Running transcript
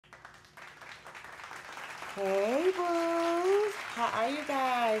Hey, boys. How are you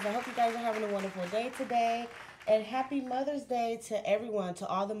guys? I hope you guys are having a wonderful day today. And happy Mother's Day to everyone, to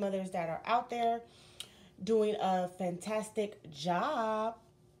all the mothers that are out there doing a fantastic job.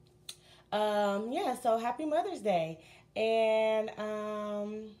 So happy Mother's Day. And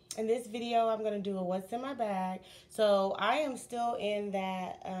in this video, I'm going to do a what's in my bag. So I am still in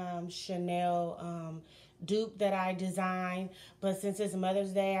that Chanel dupe that I designed. But since it's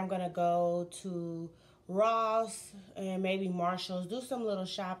Mother's Day, I'm going to go to Ross and maybe Marshall's, do some little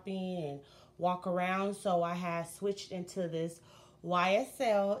shopping and walk around. So I have switched into this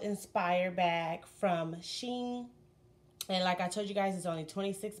YSL inspired bag from Shein. And like I told you guys, it's only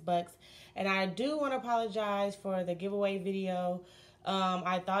 26 bucks. And I do want to apologize for the giveaway video.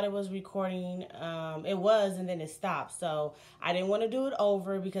 I thought it was recording. It was, and then it stopped. So I didn't want to do it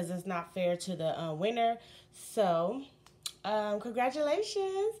over because it's not fair to the winner. So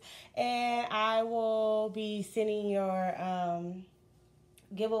congratulations. And I will be sending your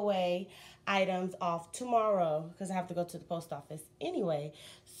giveaway items off tomorrow because I have to go to the post office anyway.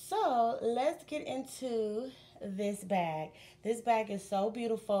 So let's get into this bag. This bag is so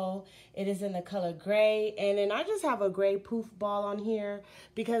beautiful. It is in the color gray, and then I just have a gray poof ball on here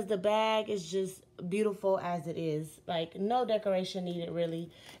because the bag is just beautiful as it is. Like, no decoration needed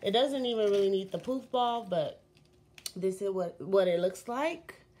really. It doesn't even really need the poof ball, but this is what it looks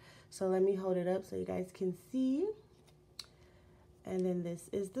like. So let me hold it up so you guys can see. And then this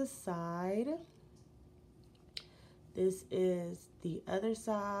is the side. This is the other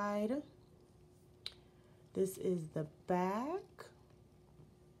side. This is the back.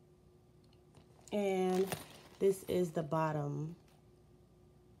 And this is the bottom.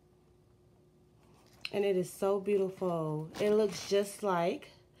 And it is so beautiful. It looks just like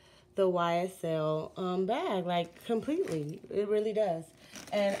the YSL bag, like completely. It really does.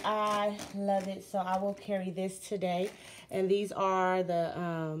 And I love it, so I will carry this today. And these are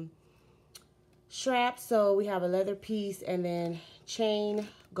the straps. So we have a leather piece and then chain,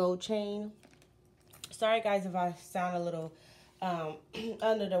 gold chain. Sorry guys if I sound a little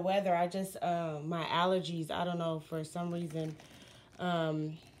under the weather. I just, my allergies, I don't know, for some reason.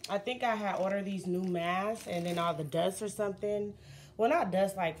 I think I had ordered these new masks and then all the dust or something. Well, not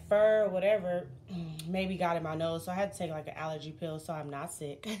dust, like fur or whatever, maybe got in my nose. So I had to take like an allergy pill so I'm not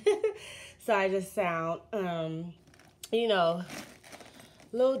sick. So I just sound, you know,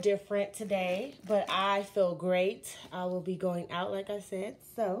 a little different today. But I feel great. I will be going out like I said.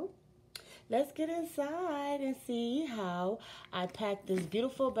 So let's get inside and see how I pack this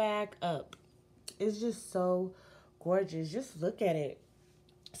beautiful bag up. It's just so gorgeous. Just look at it.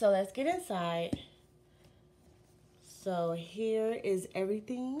 So let's get inside. So here is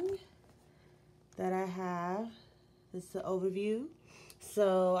everything that I have. This is the overview.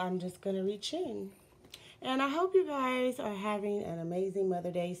 So I'm just going to reach in. And I hope you guys are having an amazing Mother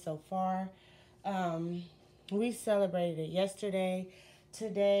Day so far. We celebrated it yesterday.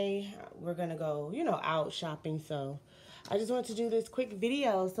 Today we're going to go, out shopping. So I just want to do this quick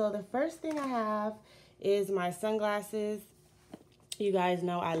video. So the first thing I have is my sunglasses. You guys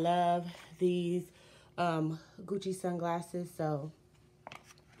know I love these Gucci sunglasses, so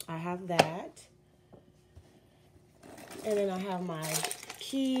I have that. And then I have my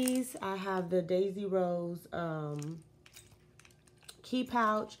keys. I have the Daisy Rose key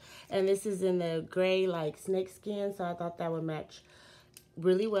pouch, and this is in the gray like snake skin, so I thought that would match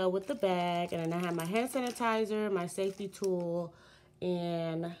really well with the bag. And then I have my hand sanitizer, my safety tool,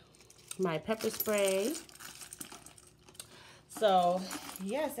 and my pepper spray. So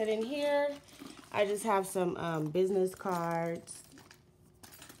yes, and in here I just have some business cards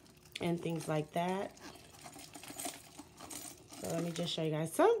and things like that. So let me just show you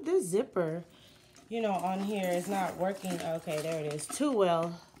guys. This zipper, on here is not working. Okay, there it is. Too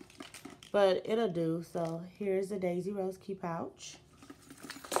well, but it'll do. So here's the Daisy Rose key pouch.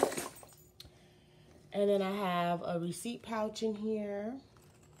 And then I have a receipt pouch in here.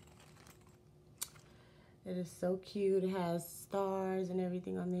 It is so cute. It has stars and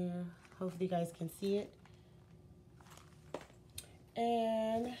everything on there. Hopefully you guys can see it.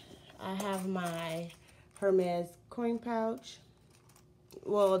 And I have my Hermes coin pouch.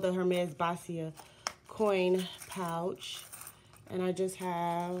 Well, the Hermes Basia coin pouch. And I just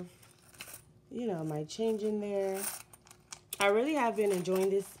have, my change in there. I really have been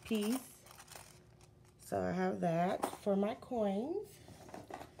enjoying this piece. So I have that for my coins.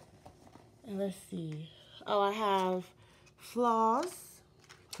 And let's see. Oh, I have floss,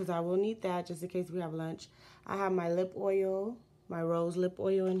 because I will need that just in case we have lunch. I have my lip oil, my rose lip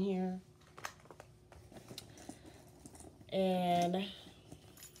oil in here. And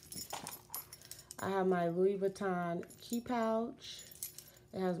I have my Louis Vuitton key pouch.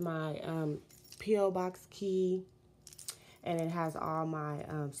 It has my P.O. box key, and it has all my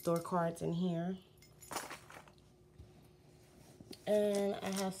store cards in here. And I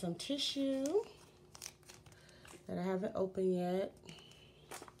have some tissue that I haven't opened yet.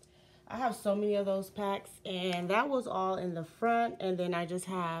 I have so many of those packs, and that was all in the front, and then I just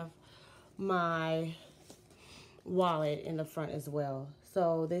have my wallet in the front as well.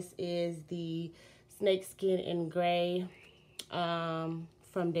 So this is the snakeskin in gray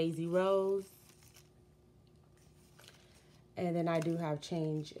from Daisy Rose. And then I do have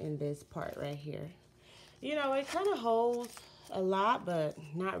change in this part right here. You know, it kind of holds a lot, but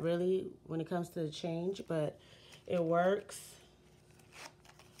not really when it comes to the change, but it works.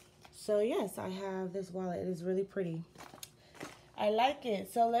 So yes, I have this wallet. It is really pretty. I like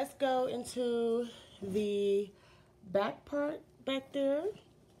it. So let's go into the back part back there.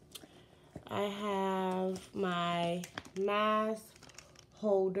 I have my mask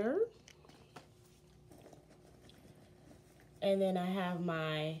holder. And then I have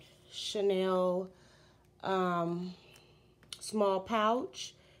my Chanel small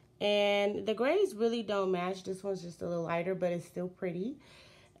pouch. And the grays really don't match. This one's just a little lighter, but it's still pretty.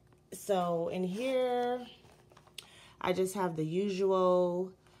 So in here, I just have the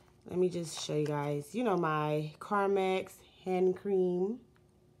usual. Let me just show you guys. You know, my Carmex hand cream.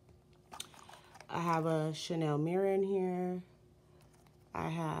 I have a Chanel mirror in here. I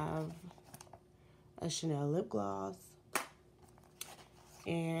have a Chanel lip gloss.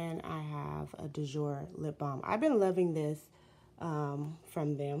 And I have a Du Jour lip balm. I've been loving this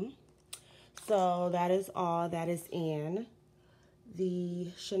from them. So that is all that is in the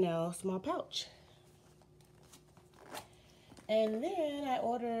Chanel small pouch. And then I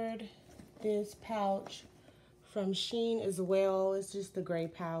ordered this pouch from Shein as well. It's just the gray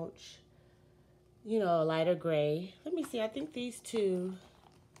pouch. You know, lighter gray. Let me see. I think these two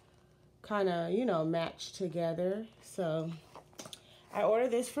kind of, you know, match together. So I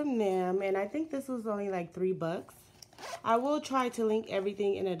ordered this from them, and I think this was only like $3. I will try to link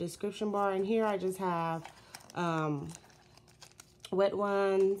everything in a description bar. And here I just have wet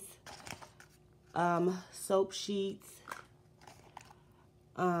ones, soap sheets,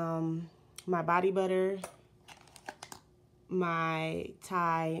 my body butter, my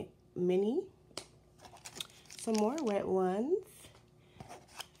Thai mini, some more wet ones,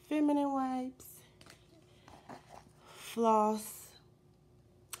 feminine wipes, floss,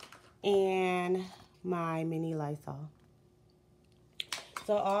 and my mini Lysol.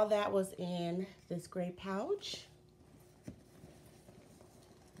 So all that was in this gray pouch.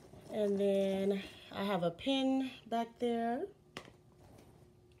 And then I have a pin back there.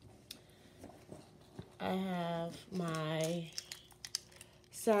 I have my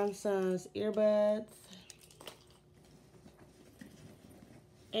Samsung's earbuds.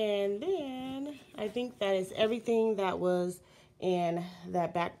 And then I think that is everything that was in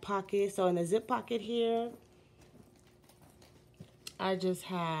that back pocket. So in the zip pocket here, I just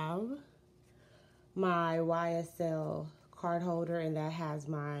have my YSL card holder, and that has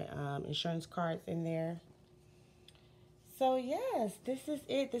my insurance cards in there. So yes, this is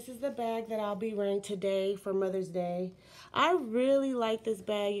it. This is the bag that I'll be wearing today for Mother's Day. I really like this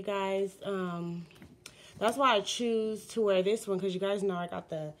bag, you guys. That's why I choose to wear this one, because you guys know I got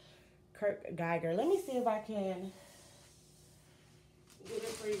the Kurt Geiger. Let me see if I can get it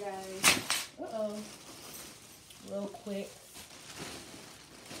for you guys. Real quick.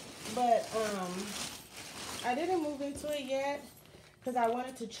 But I didn't move into it yet because I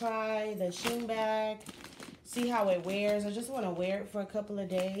wanted to try the Shein bag, see how it wears. I just want to wear it for a couple of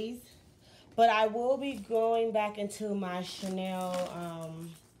days. But I will be going back into my Chanel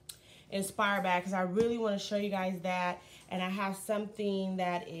Inspire bag because I really want to show you guys that. And I have something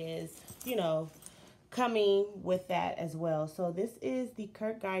that is, you know, coming with that as well. So this is the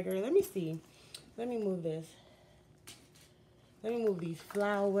Kurt Geiger. Let me see. Let me move this. Let me move these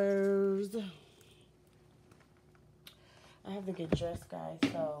flowers. I have to get dressed, guys,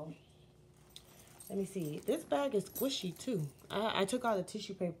 so let me see. This bag is squishy, too. I took all the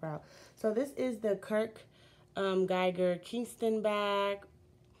tissue paper out. So this is the Kurt Geiger Kingston bag.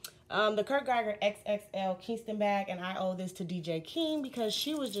 The Kurt Geiger XXL Kingston bag, and I owe this to DJ King because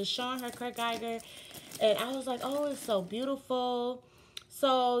she was just showing her Kurt Geiger, and I was like, oh, it's so beautiful.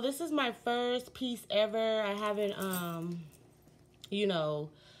 So this is my first piece ever. I haven't, you know,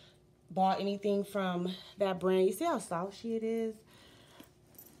 bought anything from that brand. You see how slouchy it is?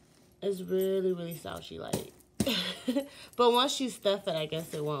 It's really, really slouchy, like. But once you stuff it, I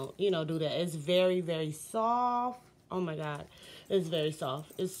guess it won't, you know, do that. It's very, very soft. Oh my God. It's very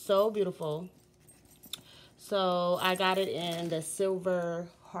soft. It's so beautiful. So I got it in the silver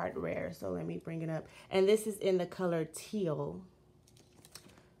heart rare. So let me bring it up. And this is in the color teal.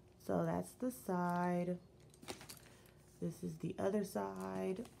 So that's the side. This is the other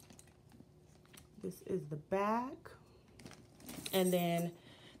side. This is the back. And then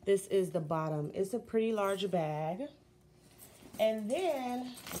this is the bottom. It's a pretty large bag. And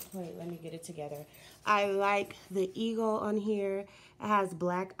then, wait, let me get it together. I like the eagle on here. It has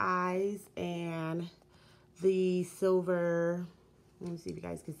black eyes and the silver, let me see if you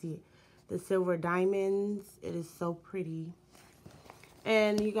guys can see it. The silver diamonds. It is so pretty.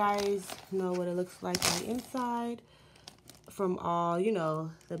 And you guys know what it looks like on the inside from all, you know,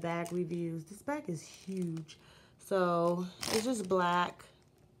 the bag reviews. This bag is huge. So it's just black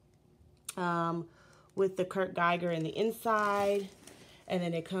with the Kurt Geiger in the inside. And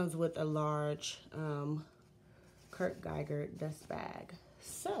then it comes with a large Kurt Geiger dust bag.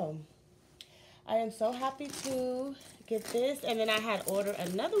 So I am so happy to get this. And then I had ordered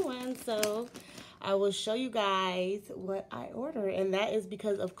another one. So I will show you guys what I ordered. And that is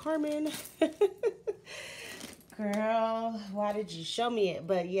because of Carmen. Girl, why did you show me it?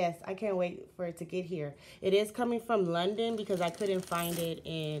 But yes, I can't wait for it to get here. It is coming from London because I couldn't find it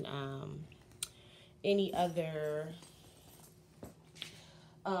in any other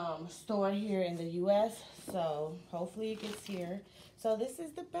store here in the U.S. So hopefully it gets here. So this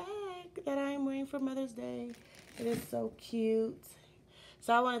is the bag that I am wearing for Mother's Day. It is so cute.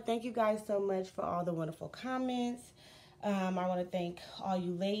 So I want to thank you guys so much for all the wonderful comments. I want to thank all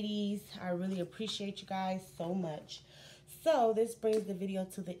you ladies. I really appreciate you guys so much. So this brings the video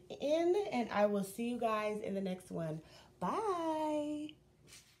to the end, and I will see you guys in the next one. Bye.